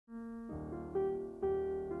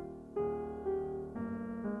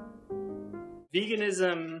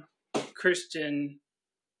Veganism, Christian,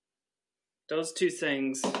 those two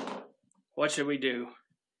things. What should we do?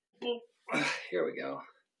 Here we go.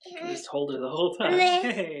 Just hold her the whole time.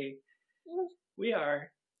 Hey, we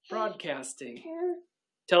are broadcasting.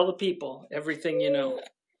 Tell the people everything you know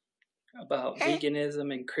about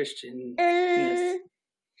veganism and Christianness.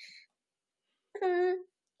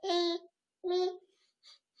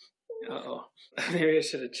 Uh-oh. Maybe I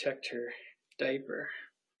should have checked her diaper.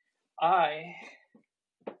 I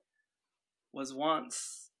was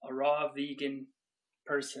once a raw vegan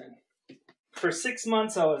person. For 6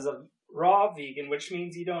 months, I was a raw vegan, which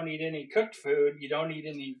means you don't eat any cooked food. You don't eat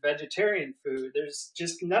any vegetarian food. There's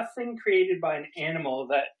just nothing created by an animal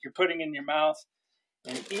that you're putting in your mouth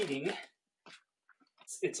and eating.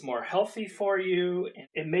 It's more healthy for you.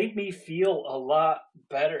 It made me feel a lot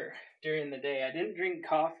better during the day. I didn't drink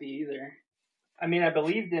coffee either. I mean, I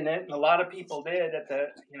believed in it, and a lot of people did at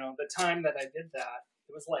the time that I did that.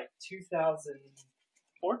 It was like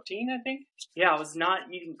 2014, I think. Yeah, I was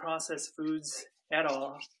not eating processed foods at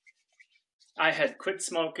all. I had quit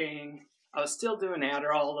smoking. I was still doing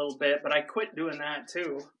Adderall a little bit, but I quit doing that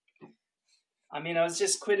too. I mean, I was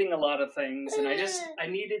just quitting a lot of things, and I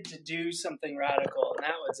needed to do something radical, and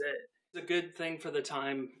that was it. It's a good thing for the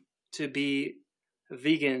time to be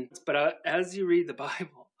vegan. But as you read the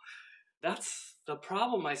Bible, that's the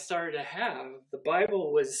problem I started to have. The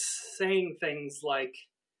Bible was saying things like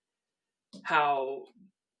how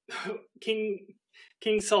King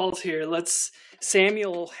Saul's here.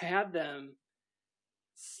 Samuel had them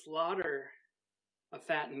slaughter a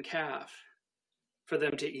fattened calf for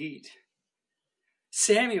them to eat.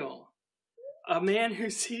 Samuel, a man who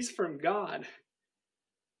sees from God.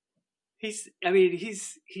 He's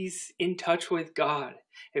in touch with God.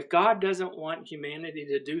 If God doesn't want humanity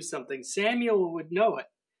to do something, Samuel would know it.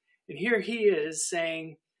 And here he is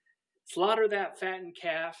saying, slaughter that fattened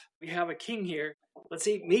calf. We have a king here. Let's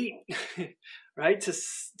eat meat, right?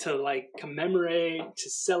 To like commemorate, to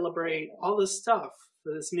celebrate all this stuff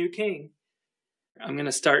for this new king. I'm going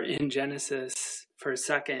to start in Genesis for a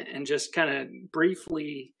second and just kind of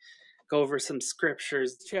briefly go over some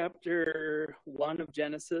scriptures. Chapter 1 of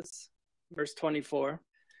Genesis, verse 24.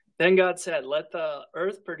 Then God said, let the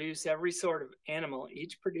earth produce every sort of animal,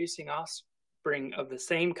 each producing offspring of the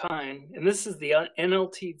same kind. And this is the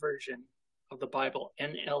NLT version of the Bible,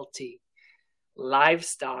 NLT.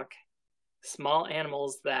 Livestock, small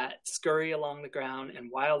animals that scurry along the ground,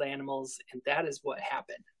 and wild animals, and that is what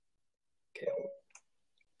happened. Okay.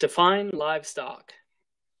 Define livestock.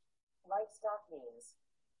 Livestock means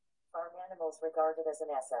farm animals regarded as an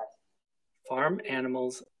asset. Farm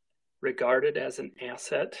animals regarded as an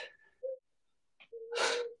asset.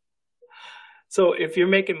 So if you're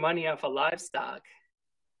making money off of livestock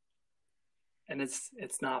and it's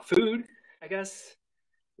not food, I guess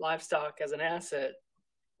livestock as an asset,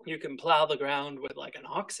 you can plow the ground with like an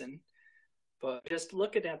oxen. But just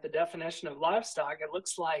looking at the definition of livestock, it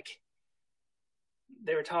looks like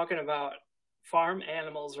they were talking about farm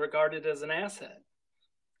animals regarded as an asset.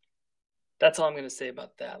 That's all I'm going to say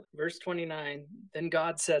about that. Verse 29, then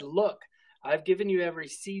God said, look, I've given you every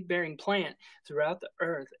seed-bearing plant throughout the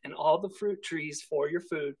earth and all the fruit trees for your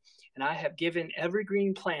food, and I have given every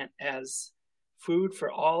green plant as food for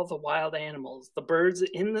all the wild animals, the birds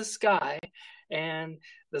in the sky, and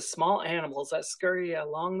the small animals that scurry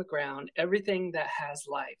along the ground, everything that has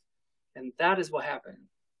life. And that is what happened.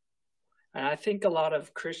 And I think a lot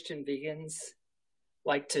of Christian vegans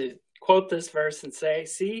like to quote this verse and say,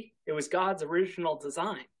 see, it was God's original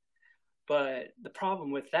design. But the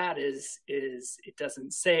problem with that is it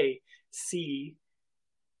doesn't say, see,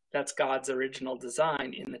 that's God's original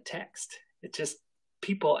design in the text. It just,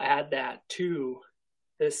 people add that to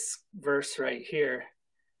this verse right here.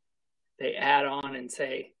 They add on and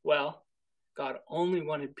say, well, God only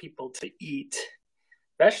wanted people to eat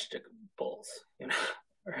vegetables,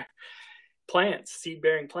 or plants,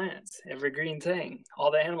 seed-bearing plants, every green thing,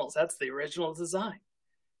 all the animals. That's the original design.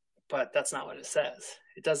 But that's not what it says.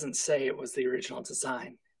 It doesn't say it was the original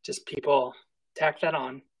design. Just people tack that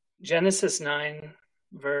on. Genesis 9,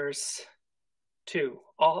 verse 2.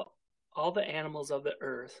 All the animals of the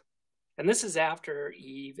earth. And this is after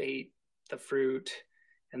Eve ate the fruit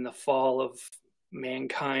and the fall of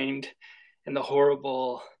mankind and the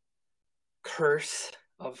horrible curse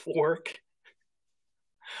of work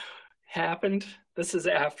happened. This is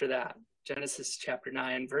after that. Genesis chapter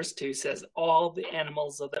 9, verse 2 says, all the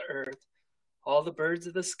animals of the earth, all the birds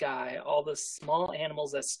of the sky, all the small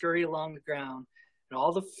animals that scurry along the ground, and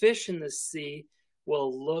all the fish in the sea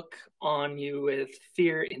will look on you with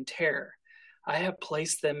fear and terror. I have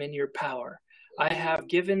placed them in your power. I have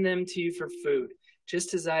given them to you for food,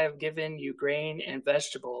 just as I have given you grain and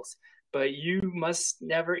vegetables. But you must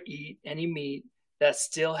never eat any meat that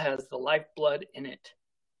still has the lifeblood in it.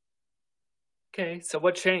 Okay, so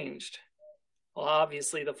what changed? Well,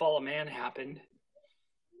 obviously the fall of man happened.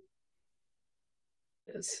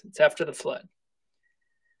 It's after the flood.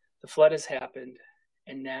 The flood has happened,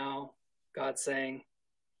 and now God's saying,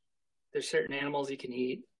 there's certain animals you can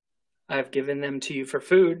eat. I've given them to you for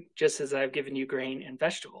food, just as I've given you grain and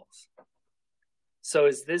vegetables. So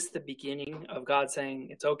is this the beginning of God saying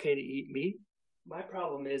it's okay to eat meat? My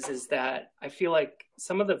problem is that I feel like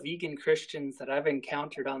some of the vegan Christians that I've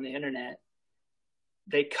encountered on the internet,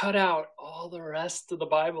 they cut out all the rest of the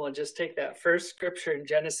Bible and just take that first scripture in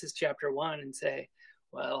Genesis chapter 1 and say,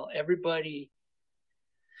 well, everybody,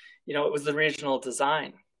 it was the original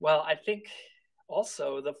design. Well, I think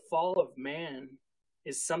also the fall of man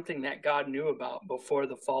is something that God knew about before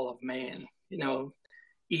the fall of man.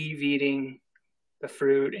 Eve eating the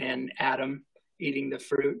fruit and Adam eating the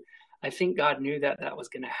fruit. I think God knew that was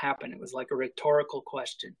going to happen. It was like a rhetorical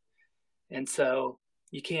question. And so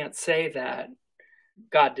you can't say that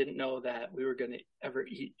God didn't know that we were going to ever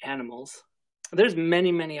eat animals. There's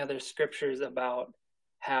many, many other scriptures about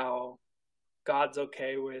how God's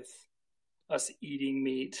okay with us eating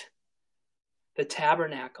meat. The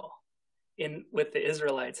tabernacle with the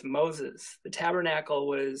Israelites, Moses, the tabernacle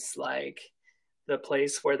was like the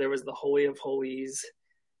place where there was the Holy of Holies.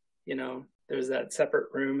 There was that separate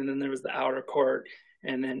room, and then there was the outer court,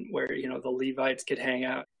 and then where, the Levites could hang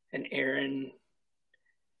out, and Aaron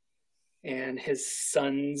and his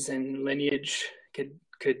sons and lineage could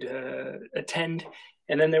attend.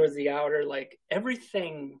 And then there was the outer, like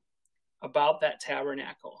everything about that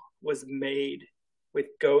tabernacle was made with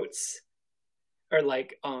goats or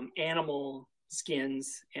like animal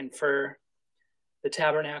skins and fur. The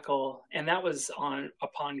tabernacle, and that was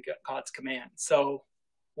upon God's command. So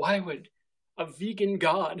why would a vegan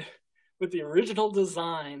God with the original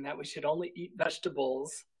design that we should only eat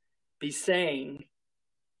vegetables be saying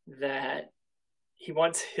that he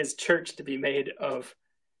wants his church to be made of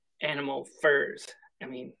animal furs? I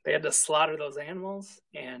mean, they had to slaughter those animals,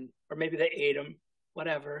 or maybe they ate them,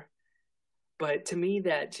 whatever. But to me,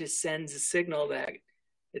 that just sends a signal that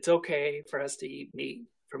it's okay for us to eat meat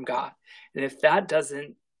from God. And if that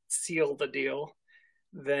doesn't seal the deal,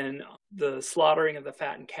 then the slaughtering of the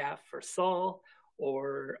fattened calf for Saul,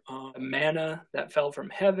 or manna that fell from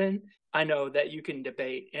heaven, I know that you can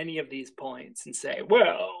debate any of these points and say,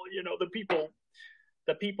 well,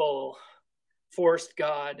 the people forced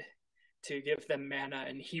God to give them manna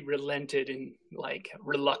and he relented in like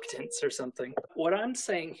reluctance or something. What I'm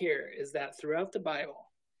saying here is that throughout the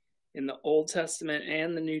Bible, in the Old Testament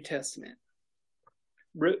and the New Testament,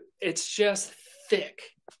 it's just thick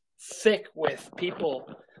with people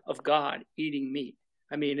of God eating meat.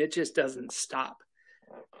 I mean, it just doesn't stop.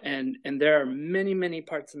 And there are many, many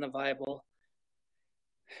parts in the Bible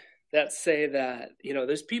that say that,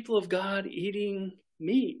 there's people of God eating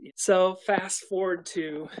meat. So fast forward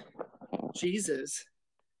to Jesus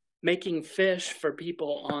making fish for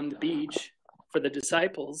people on the beach for the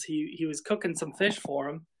disciples. He was cooking some fish for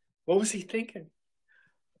them. What was he thinking?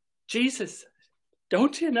 Jesus,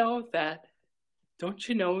 don't you know that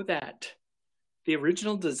the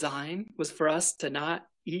original design was for us to not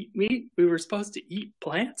eat meat? We were supposed to eat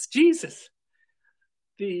plants? Jesus,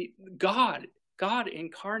 the God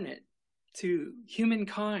incarnate to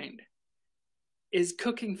humankind, is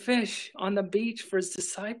cooking fish on the beach for his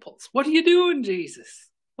disciples. What are you doing, Jesus?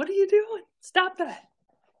 What are you doing? Stop that.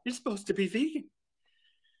 You're supposed to be vegan.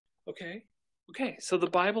 Okay, so the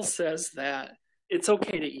Bible says that it's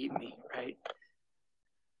okay to eat meat, right?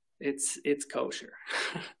 It's kosher.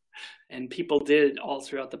 And people did all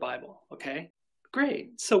throughout the Bible, okay?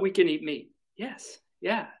 Great, so we can eat meat. Yes,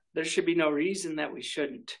 yeah, there should be no reason that we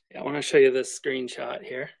shouldn't. I want to show you this screenshot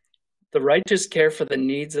here. The righteous care for the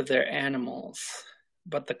needs of their animals,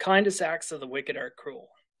 but the kindest acts of the wicked are cruel.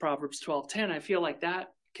 Proverbs 12:10, I feel like that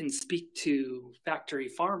can speak to factory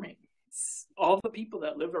farming. All the people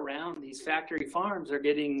that live around these factory farms are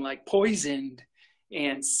getting like poisoned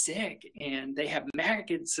and sick, and they have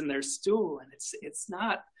maggots in their stool, and it's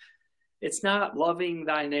not loving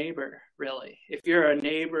thy neighbor, really. If you're a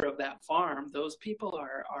neighbor of that farm, those people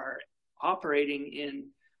are operating in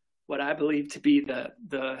what I believe to be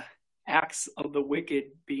the acts of the wicked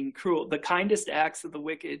being cruel. The kindest acts of the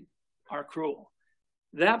wicked are cruel.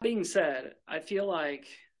 That being said, I feel like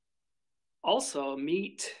also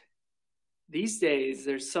meat these days,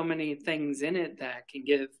 there's so many things in it that can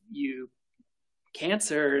give you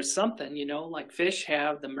cancer or something, like fish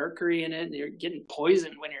have the mercury in it, and you're getting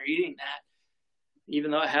poisoned when you're eating that. even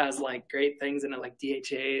though it has like great things in it, like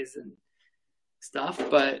DHAs and stuff.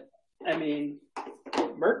 But I mean,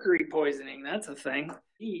 mercury poisoning, that's a thing.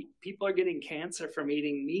 People are getting cancer from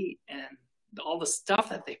eating meat, and all the stuff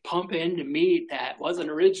that they pump into meat that wasn't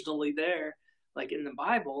originally there, like in the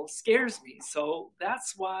Bible, scares me. So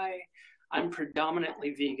that's why I'm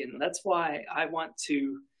predominantly vegan. That's why I want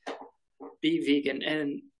to be vegan.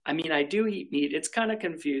 And I mean, I do eat meat. It's kind of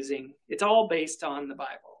confusing. It's all based on the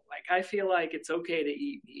Bible. Like, I feel like it's okay to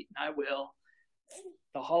eat meat, and I will.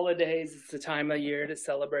 The holidays is the time of year to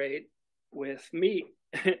celebrate with meat,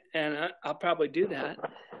 and I'll probably do that.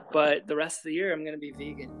 But the rest of the year, I'm going to be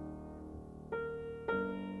vegan.